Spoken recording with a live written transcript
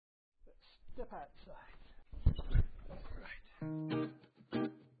Step outside. Right.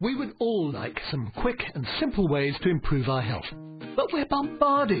 We would all like some quick and simple ways to improve our health, but we're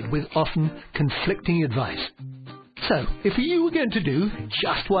bombarded with often conflicting advice. So, if you were going to do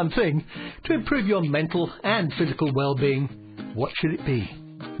just one thing to improve your mental and physical well-being, what should it be?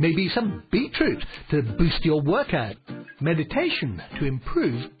 Maybe some beetroot to boost your workout, meditation to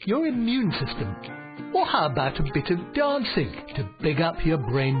improve your immune system, or how about a bit of dancing to big up your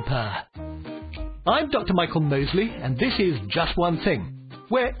brain power? I'm Dr. Michael Mosley, and this is Just One Thing,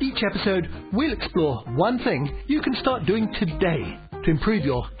 where each episode we'll explore one thing you can start doing today to improve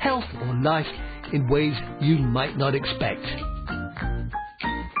your health or life in ways you might not expect.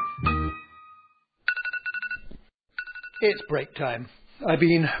 It's break time. I've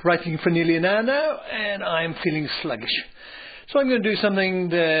been writing for nearly an hour now, and I'm feeling sluggish. So I'm going to do something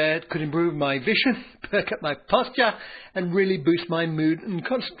that could improve my vision, perk up my posture, and really boost my mood and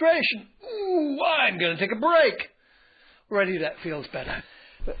concentration. Ooh, I'm going to take a break. Already that feels better.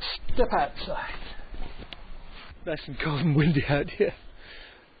 Let's step outside. Nice and cold and windy out here.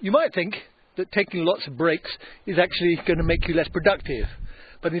 You might think that taking lots of breaks is actually going to make you less productive.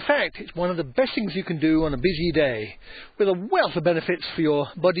 But in fact, it's one of the best things you can do on a busy day, with a wealth of benefits for your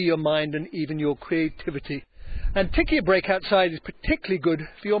body, your mind, and even your creativity. And taking a break outside is particularly good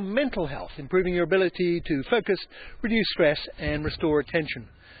for your mental health, improving your ability to focus, reduce stress, and restore attention.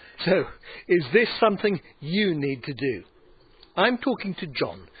 So, is this something you need to do? I'm talking to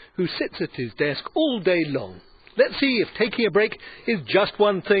John, who sits at his desk all day long. Let's see if taking a break is just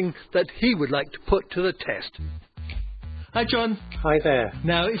one thing that he would like to put to the test. Hi, John. Hi there.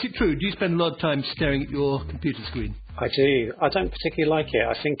 Now, is it true? Do you spend a lot of time staring at your computer screen? I do. I don't particularly like it.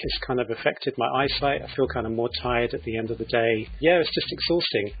 I think it's kind of affected my eyesight. I feel kind of more tired at the end of the day. Yeah, it's just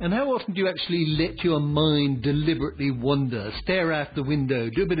exhausting. And how often do you actually let your mind deliberately wander, stare out the window,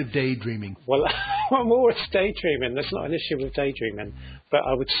 do a bit of daydreaming? Well, I'm always daydreaming. That's not an issue with daydreaming. But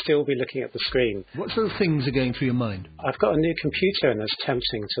I would still be looking at the screen. What sort of things are going through your mind? I've got a new computer and it's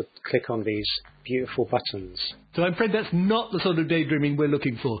tempting to click on these beautiful buttons. So I'm afraid that's not the sort of daydreaming we're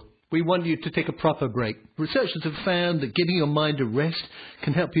looking for. We want you to take a proper break. Researchers have found that giving your mind a rest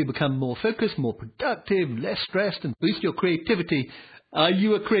can help you become more focused, more productive, less stressed, and boost your creativity. Are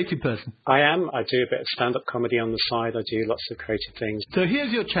you a creative person? I am. I do a bit of stand-up comedy on the side. I do lots of creative things. So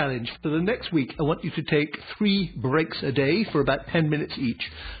here's your challenge. For the next week, I want you to take 3 breaks a day for about 10 minutes each.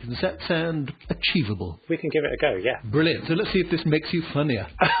 Does that sound achievable? We can give it a go, yeah. Brilliant. So let's see if this makes you funnier.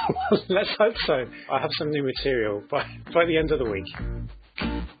 Well, let's hope so. I have some new material by the end of the week.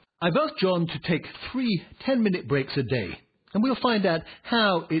 I've asked John to take 3 10-minute breaks a day, and we'll find out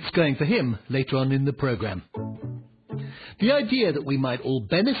how it's going for him later on in the programme. The idea that we might all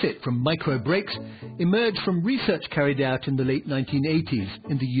benefit from micro breaks emerged from research carried out in the late 1980s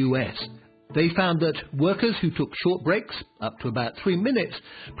in the US. They found that workers who took short breaks, up to about 3 minutes,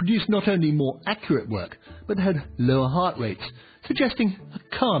 produced not only more accurate work, but had lower heart rates, suggesting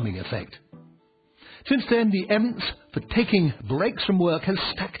a calming effect. Since then, the evidence for taking breaks from work has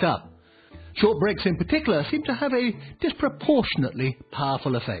stacked up. Short breaks in particular seem to have a disproportionately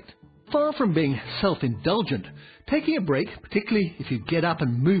powerful effect. Far from being self-indulgent, taking a break, particularly if you get up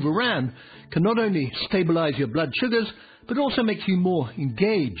and move around, can not only stabilise your blood sugars, but also make you more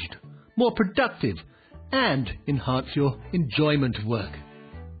engaged, more productive, and enhance your enjoyment of work.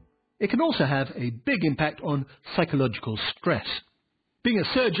 It can also have a big impact on psychological stress. Being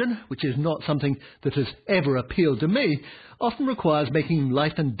a surgeon, which is not something that has ever appealed to me, often requires making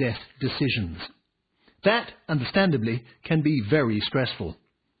life and death decisions. That, understandably, can be very stressful.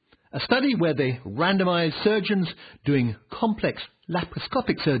 A study where they randomized surgeons doing complex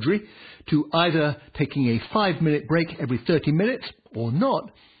laparoscopic surgery to either taking a 5-minute break every 30 minutes or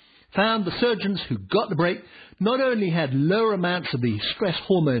not, found the surgeons who got the break not only had lower amounts of the stress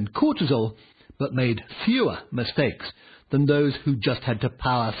hormone cortisol, but made fewer mistakes than those who just had to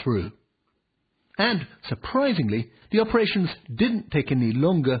power through. And, surprisingly, the operations didn't take any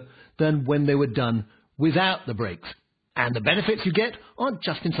longer than when they were done without the breaks. And the benefits you get aren't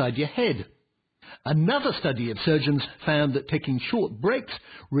just inside your head. Another study of surgeons found that taking short breaks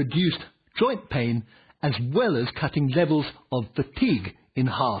reduced joint pain as well as cutting levels of fatigue in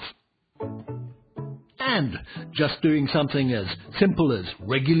half. And just doing something as simple as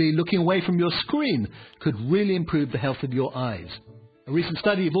regularly looking away from your screen could really improve the health of your eyes. A recent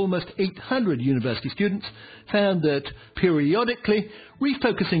study of almost 800 university students found that periodically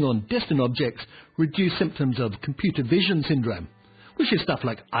refocusing on distant objects reduced symptoms of computer vision syndrome, which is stuff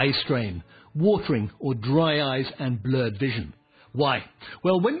like eye strain, watering or dry eyes and blurred vision. Why?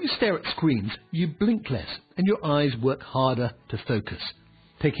 Well, when you stare at screens, you blink less and your eyes work harder to focus.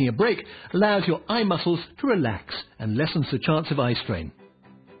 Taking a break allows your eye muscles to relax and lessens the chance of eye strain.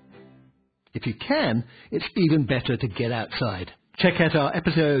 If you can, it's even better to get outside. Check out our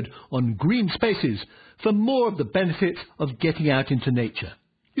episode on green spaces for more of the benefits of getting out into nature.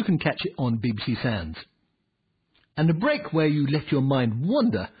 You can catch it on BBC Sounds. And a break where you let your mind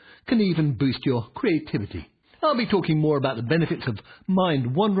wander can even boost your creativity. I'll be talking more about the benefits of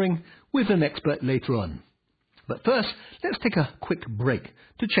mind wandering with an expert later on. But first, let's take a quick break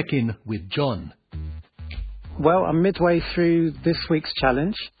to check in with John. Well, I'm midway through this week's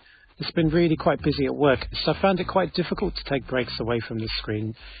challenge. It's been really quite busy at work, so I found it quite difficult to take breaks away from the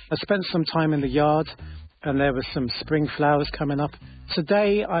screen. I spent some time in the yard, and there were some spring flowers coming up.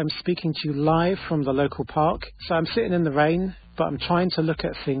 Today, I'm speaking to you live from the local park. So I'm sitting in the rain, but I'm trying to look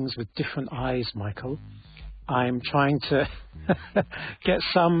at things with different eyes, Michael. I'm trying to get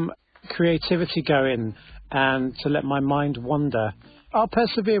some creativity going and to let my mind wander. I'll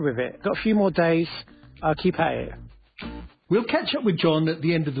persevere with it. Got a few more days. I'll keep at it. We'll catch up with John at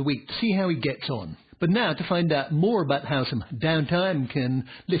the end of the week to see how he gets on. But now, to find out more about how some downtime can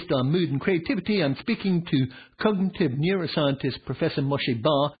lift our mood and creativity, I'm speaking to cognitive neuroscientist Professor Moshe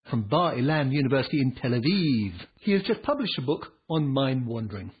Bar from Bar Ilan University in Tel Aviv. He has just published a book on mind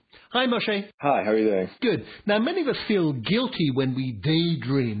wandering. Hi, Moshe. Hi, how are you doing? Good. Now, many of us feel guilty when we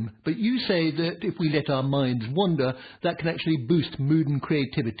daydream, but you say that if we let our minds wander, that can actually boost mood and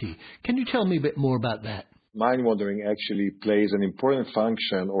creativity. Can you tell me a bit more about that? Mind wandering actually plays an important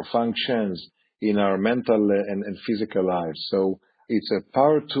function or functions in our mental and physical lives. So it's a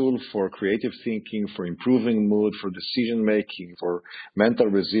power tool for creative thinking, for improving mood, for decision making, for mental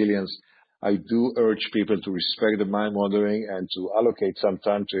resilience. I do urge people to respect the mind wandering and to allocate some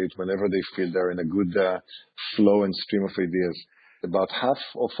time to it whenever they feel they're in a good flow and stream of ideas. About half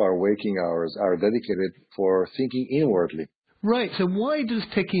of our waking hours are dedicated for thinking inwardly. Right, so why does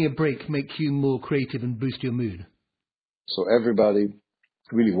taking a break make you more creative and boost your mood? So everybody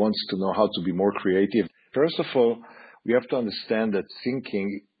really wants to know how to be more creative. First of all, we have to understand that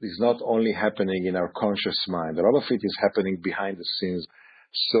thinking is not only happening in our conscious mind. A lot of it is happening behind the scenes.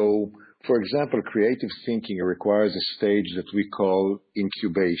 So, for example, creative thinking requires a stage that we call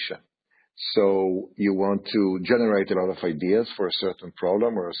incubation. So you want to generate a lot of ideas for a certain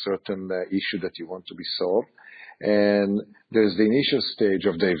problem or a certain issue that you want to be solved. And there's the initial stage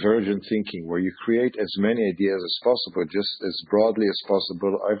of divergent thinking where you create as many ideas as possible, just as broadly as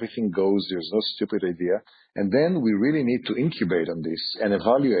possible. Everything goes, there's no stupid idea. And then we really need to incubate on this and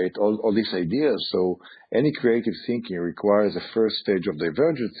evaluate all these ideas. So any creative thinking requires a first stage of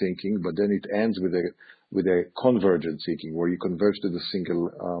divergent thinking, but then it ends with a convergent thinking where you converge to the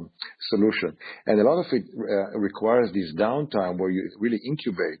single solution. And a lot of it requires this downtime where you really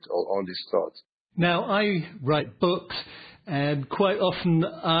incubate all these thoughts. Now, I write books, and quite often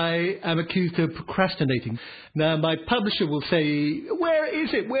I am accused of procrastinating. Now, my publisher will say, "Where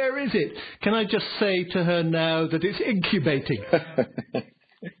is it? Where is it?" Can I just say to her now that it's incubating?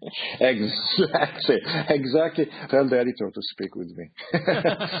 Exactly. Tell the editor to speak with me.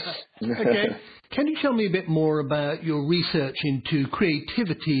 Okay. Can you tell me a bit more about your research into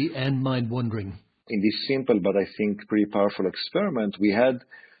creativity and mind wandering? In this simple but I think pretty powerful experiment, we had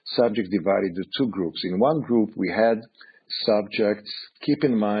subjects divided into two groups. In one group, we had subjects keep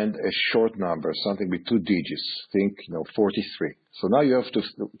in mind a short number, something with 2 digits. Think, 43. So now you have to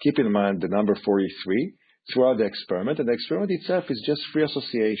keep in mind the number 43 throughout the experiment. And the experiment itself is just free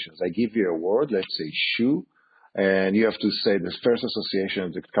associations. I give you a word, let's say shoe, and you have to say the first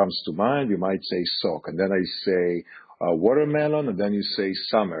association that comes to mind. You might say sock, and then I say watermelon, and then you say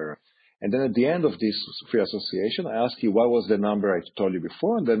summer. And then at the end of this free association, I ask you, what was the number I told you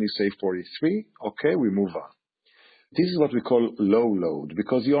before? And then you say 43. Okay, we move on. This is what we call low load,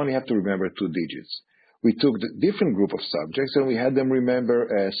 because you only have to remember 2 digits. We took the different group of subjects and we had them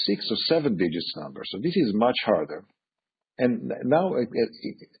remember 6 or 7 digits number. So this is much harder. And now,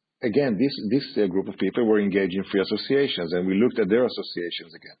 again, this group of people were engaged in free associations, and we looked at their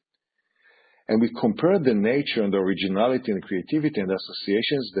associations again. And we compared the nature and the originality and creativity and the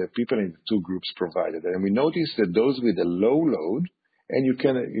associations that people in the two groups provided. And we noticed that those with a low load, and you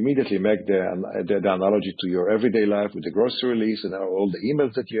can immediately make the analogy to your everyday life with the grocery list and all the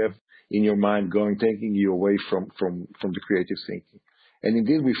emails that you have in your mind taking you away from the creative thinking. And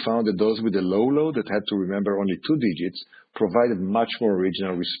indeed, we found that those with a low load that had to remember only 2 digits provided much more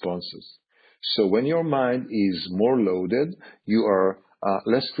original responses. So when your mind is more loaded, you are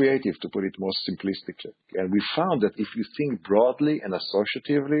less creative, to put it more simplistically. And we found that if you think broadly and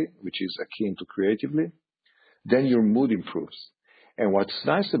associatively, which is akin to creatively, then your mood improves. And what's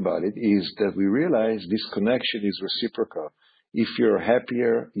nice about it is that we realize this connection is reciprocal. If you're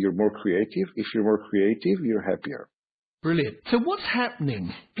happier, you're more creative. If you're more creative, you're happier. Brilliant. So what's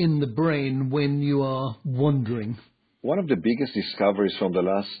happening in the brain when you are wandering? One of the biggest discoveries from the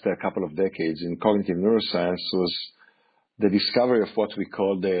last couple of decades in cognitive neuroscience was the discovery of what we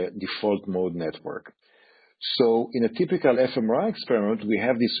call the default mode network. So in a typical fMRI experiment, we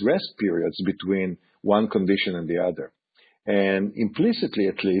have these rest periods between one condition and the other. And implicitly,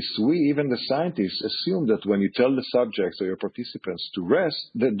 at least, we, even the scientists, assume that when you tell the subjects or your participants to rest,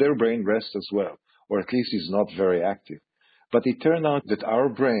 that their brain rests as well, or at least is not very active. But it turned out that our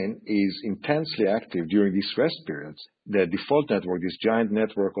brain is intensely active during these rest periods. The default network, this giant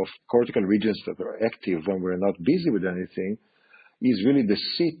network of cortical regions that are active when we're not busy with anything, is really the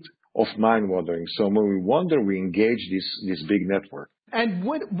seat of mind wandering. So when we wander, we engage this big network. And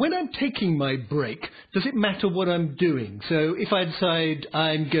when I'm taking my break, does it matter what I'm doing? So if I decide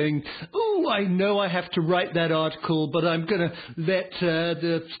I'm going, I know I have to write that article, but I'm going to let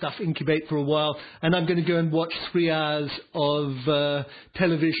the stuff incubate for a while, and I'm going to go and watch 3 hours of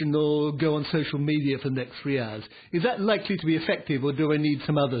television or go on social media for the next 3 hours. Is that likely to be effective, or do I need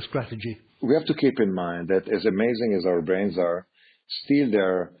some other strategy? We have to keep in mind that as amazing as our brains are, still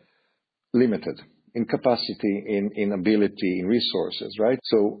they're limited in capacity, in ability, in resources, right?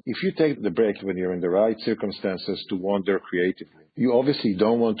 So if you take the break when you're in the right circumstances to wander creatively, you obviously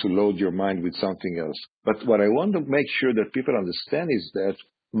don't want to load your mind with something else. But what I want to make sure that people understand is that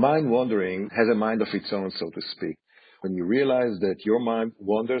mind wandering has a mind of its own, so to speak. When you realize that your mind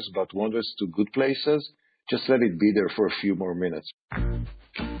wanders, but wanders to good places, just let it be there for a few more minutes.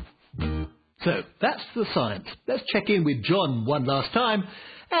 So that's the science. Let's check in with John one last time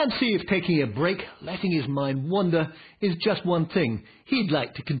and see if taking a break, letting his mind wander, is just one thing he'd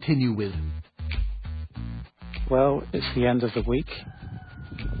like to continue with. Well, it's the end of the week.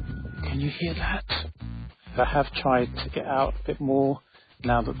 Can you hear that? I have tried to get out a bit more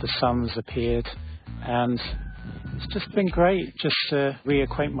now that the sun's appeared, and it's just been great just to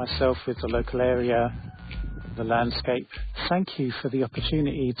reacquaint myself with the local area, the landscape. Thank you for the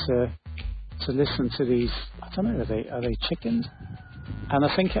opportunity to listen to these, I don't know, are they chickens? And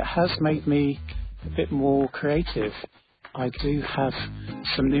I think it has made me a bit more creative. I do have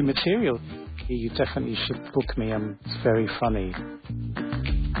some new material. You definitely should book me. It's very funny.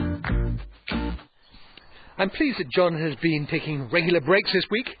 I'm pleased that John has been taking regular breaks this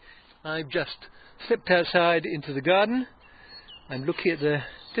week. I've just slipped outside into the garden. I'm looking at the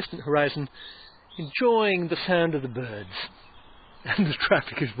distant horizon, enjoying the sound of the birds and the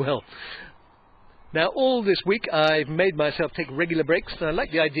traffic as well. Now, all this week I've made myself take regular breaks, and I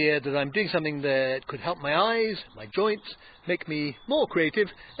like the idea that I'm doing something that could help my eyes, my joints, make me more creative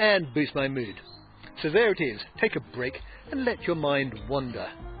and boost my mood. So there it is, take a break and let your mind wander.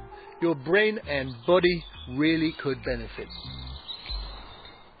 Your brain and body really could benefit.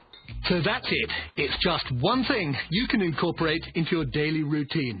 So that's it. It's just one thing you can incorporate into your daily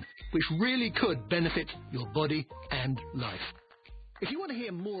routine, which really could benefit your body and life. If you want to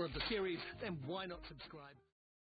hear more of the series, then why not subscribe?